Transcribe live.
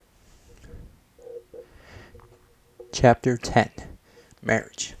Chapter 10,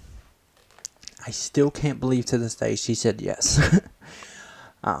 Marriage. I still can't believe to this day she said yes.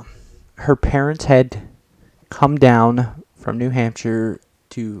 Her parents had come down from New Hampshire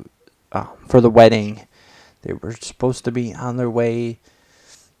to for the wedding. They were supposed to be on their way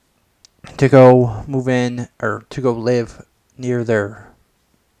to go move in or to go live near their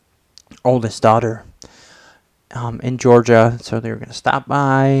oldest daughter in Georgia. So they were going to stop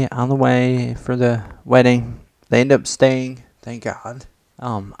by on the way for the wedding. They ended up staying, thank God.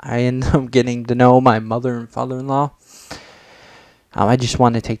 I ended up getting to know my mother and father-in-law. I just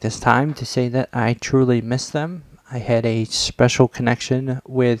want to take this time to say that I truly miss them. I had a special connection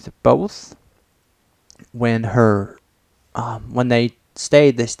with both. When they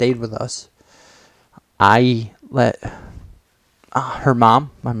stayed with us. I let her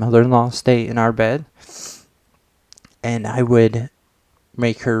mom, my mother-in-law, stay in our bed, and I would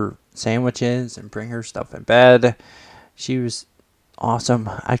make her sandwiches and bring her stuff in bed. She was awesome.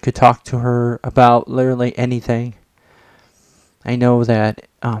 I could talk to her about literally anything. I know that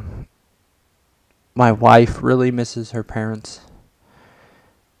my wife really misses her parents.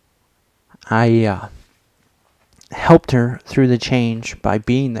 I helped her through the change by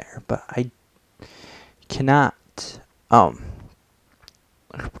being there, but I cannot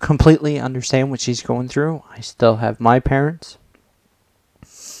completely understand what she's going through. I still have my parents.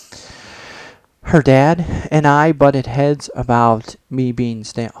 Her dad and I butted heads about me being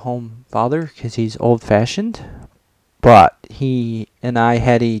stay-at-home father because he's old-fashioned. But he and I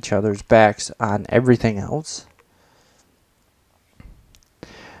had each other's backs on everything else.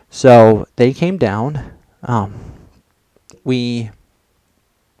 So they came down. We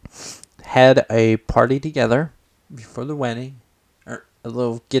had a party together before the wedding. Or a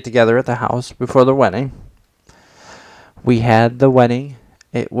little get-together at the house before the wedding. We had the wedding.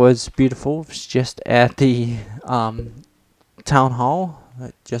 It was beautiful. It was just at the town hall,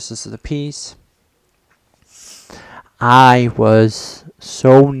 Justice of the Peace. I was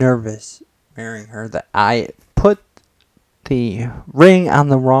so nervous marrying her that I put the ring on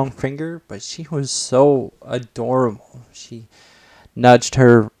the wrong finger, but she was so adorable. She nudged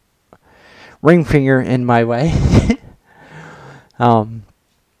her ring finger in my way.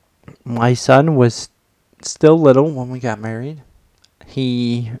 My son was still little when we got married.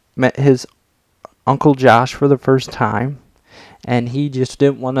 He met his Uncle Josh for the first time, and he just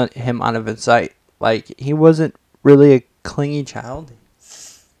didn't want him out of his sight. Like, he wasn't really a clingy child,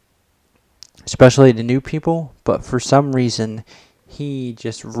 especially to new people, but for some reason, he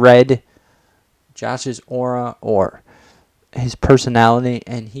just read Josh's aura or his personality,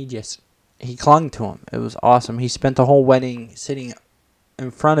 and he clung to him. It was awesome. He spent the whole wedding sitting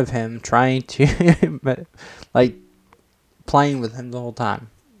in front of him, trying to, like, playing with him the whole time.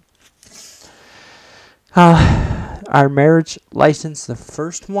 Our marriage license, the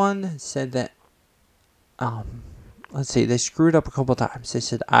first one, said that, they screwed up a couple times. They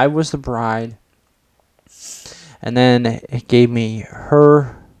said I was the bride, and then it gave me,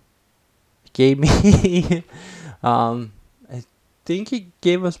 I think it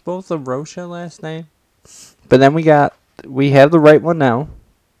gave us both a Rocha last name, but then we have the right one now.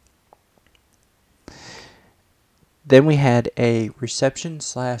 Then we had a reception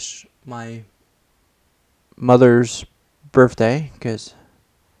 / my mother's birthday, because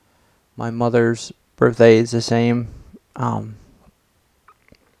my mother's birthday is the same,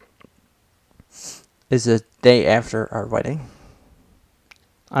 is the day after our wedding.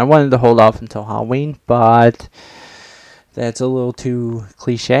 I wanted to hold off until Halloween, but that's a little too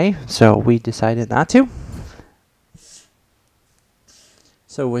cliche, so we decided not to.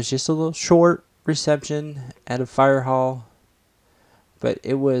 So it was just a little short reception at a fire hall, but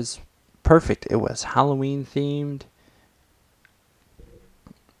it was perfect. It was Halloween themed.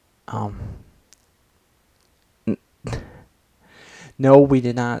 No, we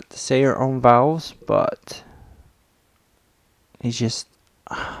did not say our own vows, but it's just,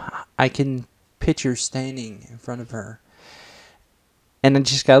 I can picture standing in front of her. And I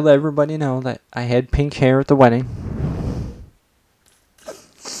just gotta let everybody know that I had pink hair at the wedding.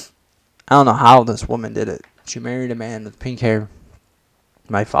 I don't know how this woman did it. She married a man with pink hair.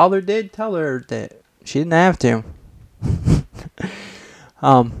 My father did tell her that she didn't have to.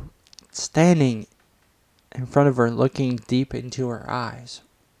 Standing in front of her, looking deep into her eyes,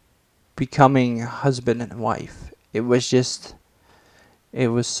 becoming husband and wife. It was so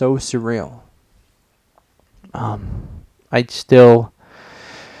surreal. I still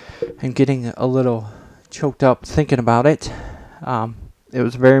am getting a little choked up thinking about it. It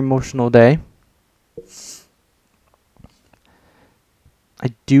was a very emotional day.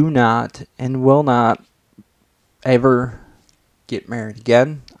 I do not and will not ever get married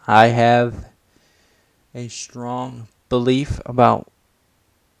again. I have a strong belief about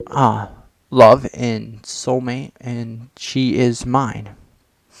love and soulmate, and she is mine.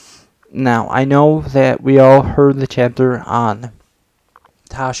 Now, I know that we all heard the chapter on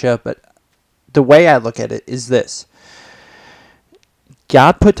Tasha, but the way I look at it is this.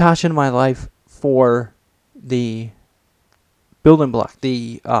 God put Tasha in my life for the building block,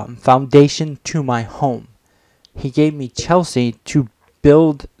 the foundation to my home. He gave me Chelsea to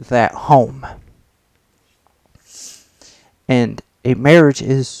build that home. And a marriage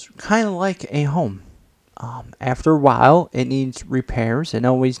is kind of like a home. After a while, it needs repairs. It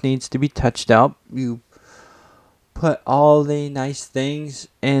always needs to be touched up. You put all the nice things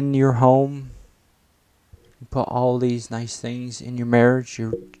in your home. You put all these nice things in your marriage,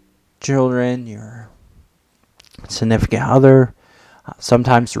 your children, your significant other.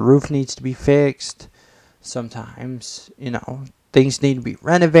 Sometimes the roof needs to be fixed. Sometimes, things need to be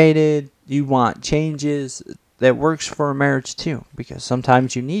renovated. You want changes. That works for a marriage too, because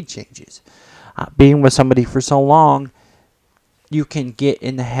sometimes you need changes. Being with somebody for so long, you can get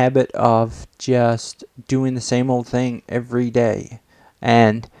in the habit of just doing the same old thing every day.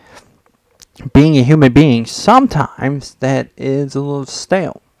 And being a human being, sometimes that is a little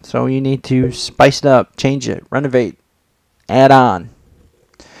stale. So you need to spice it up, change it, renovate, add on.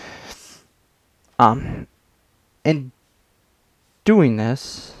 And doing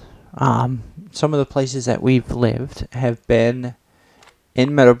this, some of the places that we've lived have been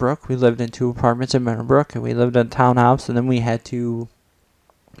in Meadowbrook. We lived in 2 apartments in Meadowbrook, and we lived in a townhouse, and then we had to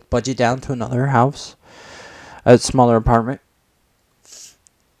budget down to another house, a smaller apartment.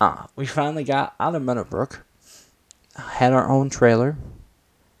 We finally got out of Meadowbrook, had our own trailer.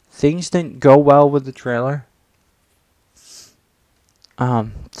 Things didn't go well with the trailer.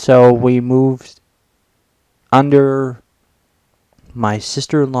 So we moved under my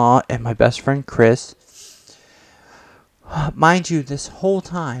sister-in-law and my best friend Chris. Mind you, this whole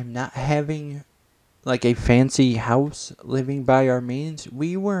time, not having like a fancy house, living by our means,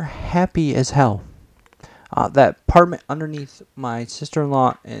 we were happy as hell. That apartment underneath my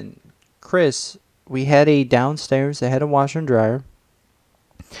sister-in-law and Chris, we had a downstairs that had a washer and dryer.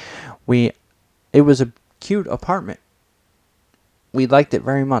 It was a cute apartment. We liked it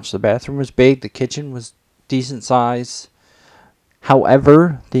very much. The bathroom was big. The kitchen was decent size.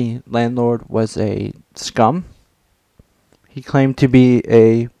 However, the landlord was a scum. He claimed to be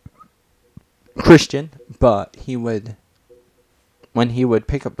a Christian, but when he would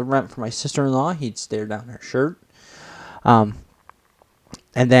pick up the rent for my sister-in-law, he'd stare down her shirt. And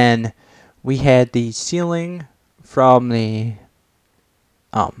then we had the ceiling from the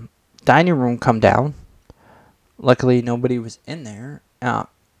dining room come down. Luckily, nobody was in there.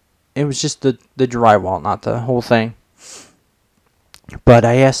 It was just the drywall, not the whole thing. But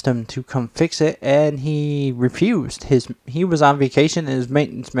I asked him to come fix it, and he refused. He was on vacation, and his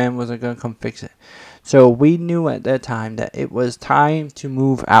maintenance man wasn't going to come fix it. So we knew at that time that it was time to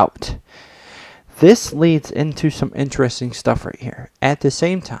move out. This leads into some interesting stuff right here. At the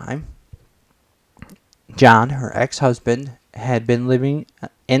same time, John, her ex-husband, had been living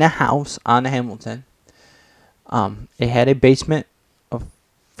in a house on Hamilton. It had a basement, a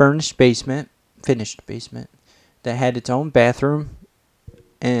finished basement, that had its own bathroom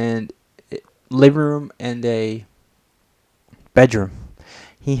and living room and a bedroom.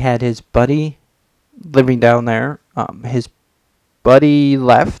 He had his buddy living down there. His buddy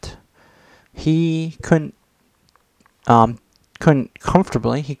left. He couldn't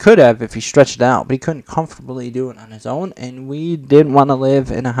comfortably. He could have if he stretched it out, but he couldn't comfortably do it on his own. And we didn't want to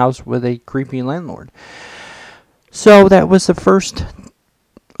live in a house with a creepy landlord. So that was the first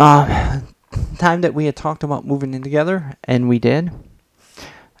time that we had talked about moving in together, and we did.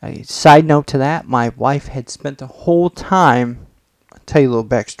 A side note to that, my wife had spent the whole time, I'll tell you a little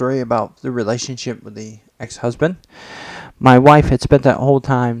backstory about the relationship with the ex-husband. My wife had spent that whole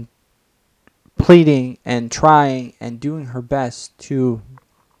time pleading and trying and doing her best to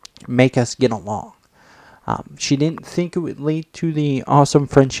make us get along. She didn't think it would lead to the awesome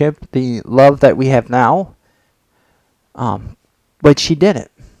friendship, the love that we have now, but she did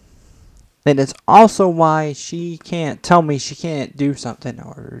it. And it's also why she can't tell me she can't do something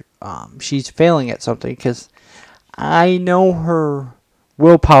or she's failing at something, because I know her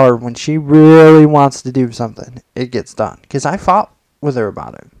willpower. When she really wants to do something, it gets done. Because I fought with her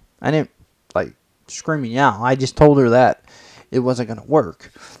about it. I didn't scream and yell. I just told her that it wasn't going to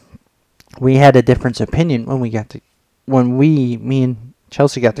work. We had a difference of opinion when me and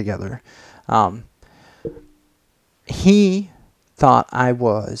Chelsea got together. He thought I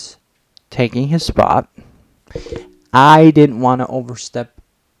was taking his spot. I didn't want to overstep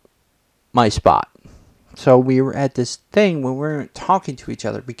my spot. So we were at this thing when we weren't talking to each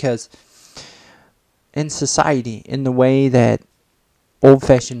other because in society, in the way that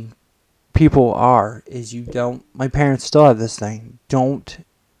old-fashioned people are, is you don't, my parents still have this thing, don't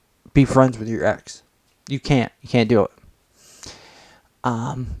be friends with your ex. You can't do it.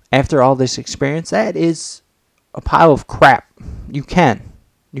 After all this experience, that is a pile of crap. You can.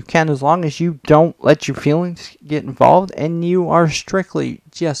 You can, as long as you don't let your feelings get involved and you are strictly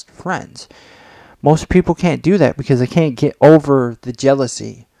just friends. Most people can't do that because they can't get over the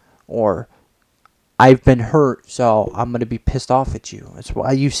jealousy or I've been hurt, so I'm going to be pissed off at you. That's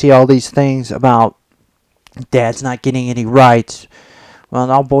why you see all these things about dad's not getting any rights. Well, it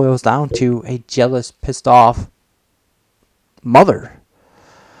all boils down to a jealous, pissed off mother.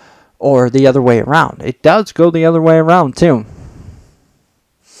 Or the other way around. It does go the other way around, too.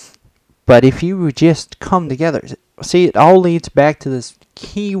 But if you would just come together, see, it all leads back to this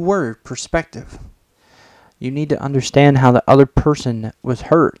key word, perspective. You need to understand how the other person was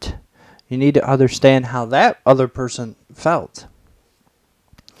hurt. You need to understand how that other person felt.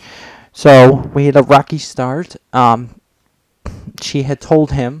 So we had a rocky start. She had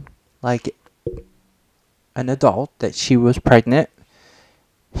told him, like an adult, that she was pregnant.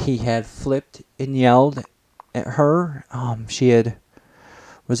 He had flipped and yelled at her. She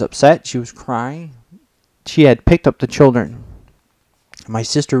was upset. She was crying. She had picked up the children. My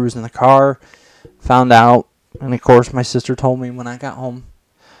sister was in the car, found out, and of course my sister told me when I got home.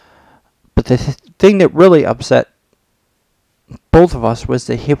 But the thing that really upset both of us was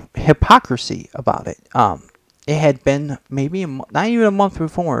the hypocrisy about it. It had been maybe not even a month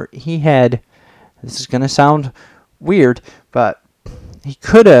before. This is going to sound weird, but he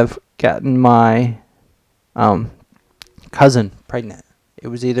could have gotten my cousin pregnant. It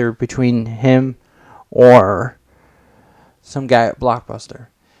was either between him or some guy at Blockbuster.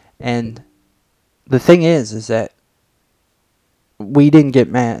 And the thing is that we didn't get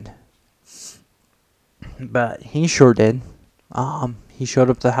mad. But he sure did. He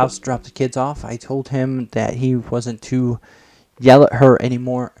showed up at the house to drop the kids off. I told him that he wasn't to yell at her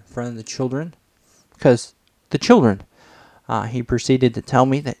anymore in front of the children. Because the children. He proceeded to tell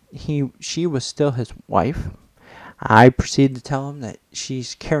me that she was still his wife. I proceeded to tell him that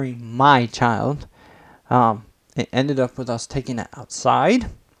she's carrying my child. It ended up with us taking it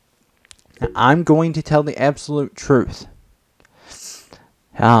outside. Now, I'm going to tell the absolute truth.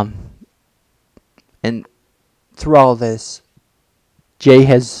 And through all this, Jay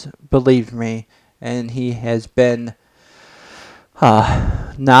has believed me, and he has been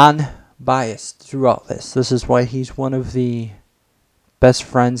non-biased through all this. This is why he's one of the best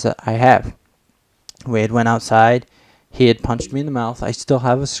friends that I have. We had went outside. He had punched me in the mouth. I still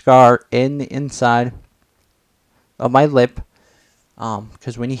have a scar in the inside of my lip.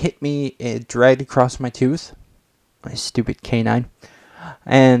 Because when he hit me, it dragged across my tooth. My stupid canine.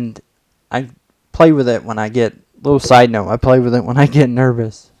 And I play with it when I get... Little side note, I play with it when I get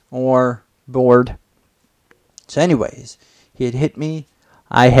nervous or bored. So anyways, he had hit me.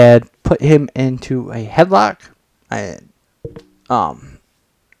 I had put him into a headlock. I had,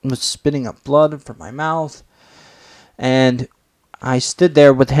 was spitting up blood from my mouth. And I stood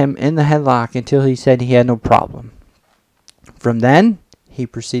there with him in the headlock until he said he had no problem. From then, he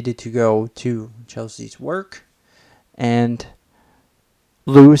proceeded to go to Chelsea's work and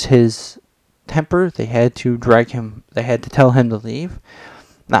lose his temper. They had to tell him to leave.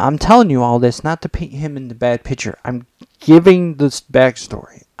 Now, I'm telling you all this not to paint him in the bad picture. I'm giving this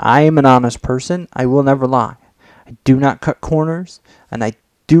backstory. I am an honest person. I will never lie. I do not cut corners, and I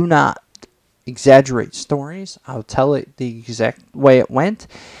do not exaggerate stories. I'll tell it the exact way it went.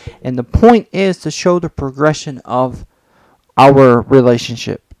 And the point is to show the progression of our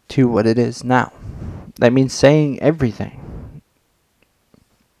relationship to what it is now. That means saying everything.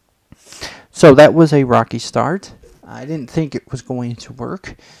 So that was a rocky start. I didn't think it was going to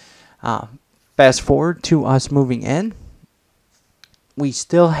work. Fast forward to us moving in. We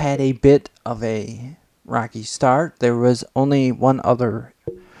still had a bit of a rocky start. There was only one other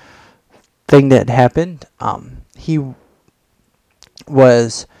thing that happened. He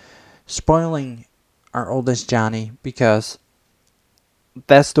was spoiling our oldest Johnny because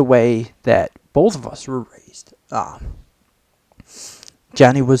that's the way that both of us were raised.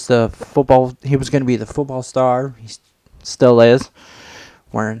 Johnny was he was going to be the football star. He still is.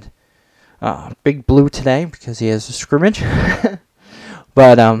 Wearing big blue today because he has a scrimmage.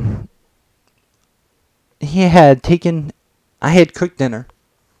 But I had cooked dinner.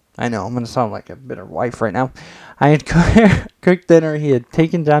 I know, I'm going to sound like a bitter wife right now. I had cooked dinner. He had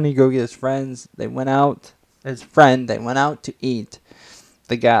taken Johnny to go get his friends. They went out. his friend. They went out to eat.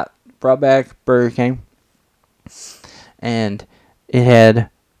 They brought back Burger King, and it had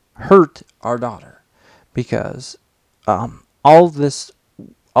hurt our daughter because all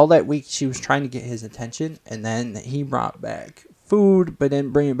that week she was trying to get his attention, and then he brought back food but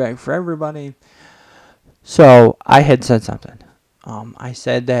didn't bring it back for everybody. So I had said something. I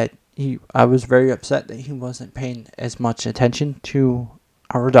said that I was very upset that he wasn't paying as much attention to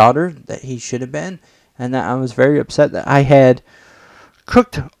our daughter that he should have been, and that I was very upset that I had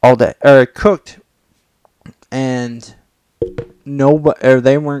cooked and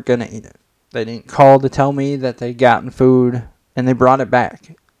they weren't gonna eat it. They didn't call to tell me that they gotten food, and they brought it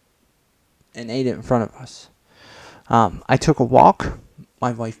back and ate it in front of us. I took a walk.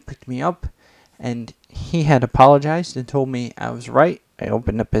 My wife picked me up, and he had apologized and told me I was right. I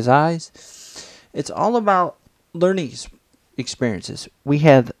opened up his eyes. It's all about learning experiences. We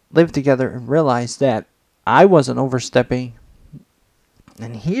had lived together and realized that I wasn't overstepping,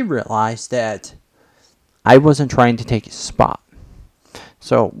 and he realized that I wasn't trying to take his spot.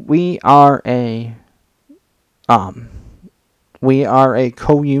 So we are a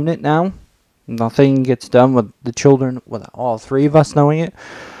co-unit now. Nothing gets done with the children without all three of us knowing it.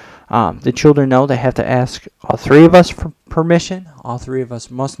 The children know they have to ask all three of us for permission. All three of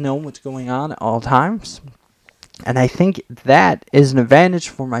us must know what's going on at all times. And I think that is an advantage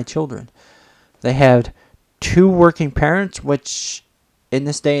for my children. They have two working parents, which in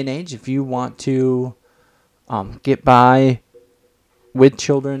this day and age, if you want to get by with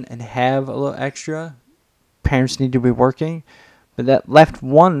children and have a little extra, parents need to be working. But that left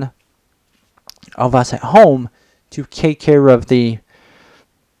one of us at home to take care of the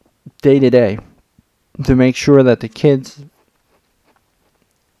day-to-day, to make sure that the kids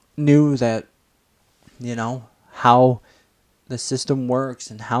knew that, how the system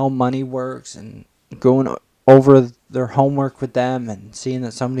works and how money works, and going over their homework with them and seeing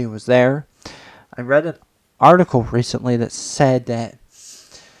that somebody was there. I read an article recently that said that,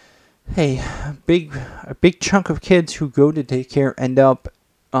 hey, a big chunk of kids who go to daycare end up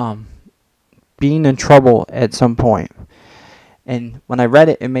being in trouble at some point. And when I read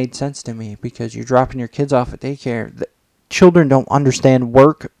it, it made sense to me, because you're dropping your kids off at daycare. The children don't understand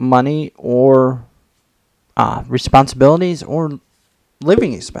work, money, or responsibilities, or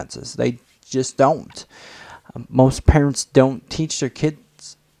living expenses. They just don't. Most parents don't teach their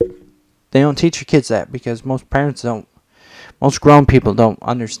kids. They don't teach your kids that, because most parents don't. Most grown people don't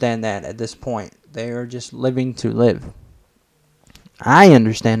understand that at this point. They are just living to live. I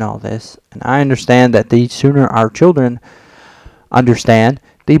understand all this, and I understand that the sooner our children understand,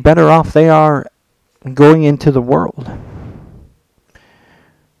 the better off they are going into the world.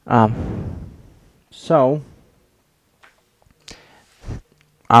 So,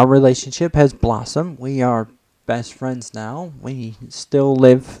 our relationship has blossomed. We are best friends now. We still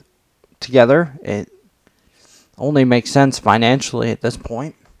live together. It only makes sense financially at this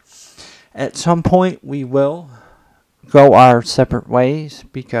point. At some point, we will go our separate ways,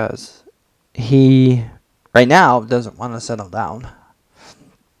 because he, right now, doesn't want to settle down.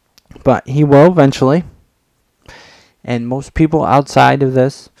 But he will eventually. And most people outside of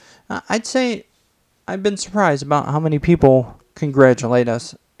this, I'd say I've been surprised about how many people congratulate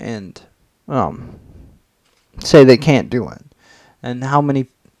us and say they can't do it. And how many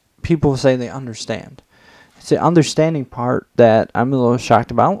people say they understand. It's the understanding part that I'm a little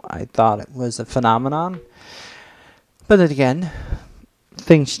shocked about. I thought it was a phenomenon. But then again,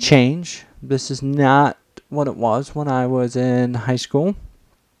 things change. This is not what it was when I was in high school.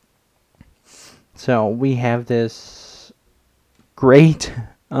 So we have this great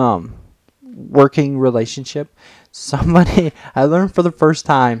working relationship. I learned for the first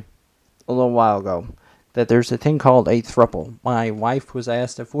time a little while ago that there's a thing called a throuple. My wife was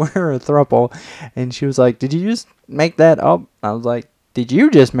asked if we're a throuple, and she was like, "Did you just make that up?" I was like, "Did you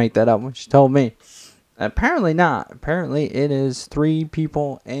just make that up?" When she told me. Apparently not. Apparently it is three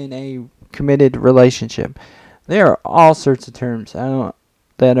people in a committed relationship. There are all sorts of terms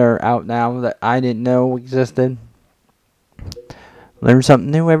that are out now that I didn't know existed. Learn something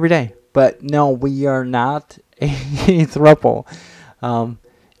new every day. But no, we are not a throuple.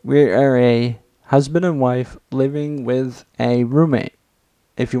 We are a husband and wife living with a roommate,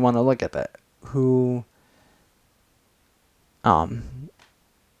 if you want to look at that, who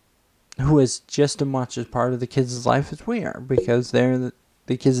is just as much as part of the kids' life as we are, because they're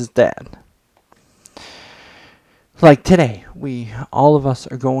the kids' dad. Like today, all of us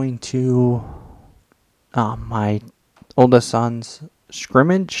are going to my oldest son's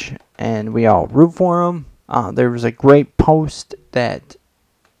scrimmage, and we all root for him. There was a great post that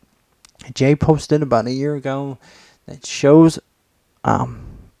Jay posted about a year ago that shows um,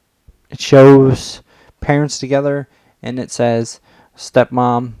 it shows parents together, and it says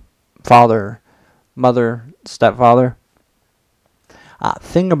stepmom, father, mother, stepfather.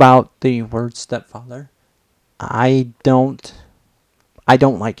 Thing about the word stepfather, I don't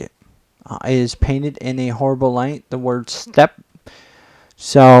like it. It is painted in a horrible light. The word step.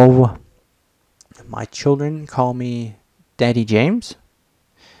 So my children call me Daddy James.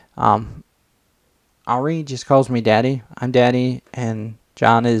 Ari just calls me Daddy. I'm Daddy, and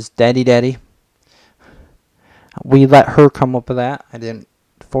John is Daddy Daddy. We let her come up with that. I didn't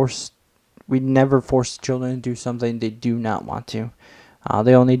force. We never force children to do something they do not want to.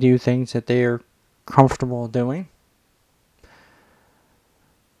 They only do things that they are comfortable doing.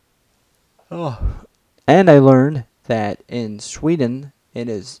 Oh. And I learned that in Sweden, it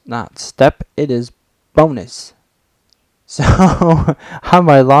is not step, it is bonus. So on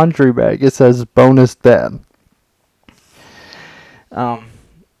my laundry bag, it says bonus dad. Um,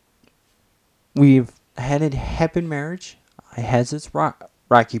 we've had a happy marriage. It has its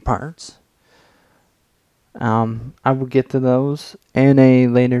rocky parts. I will get to those in a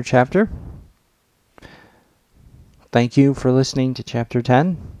later chapter. Thank you for listening to chapter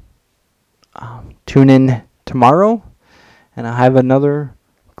 10. Tune in tomorrow, and I'll have another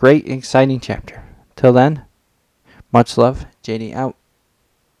great, exciting chapter. Till then, much love. JD out.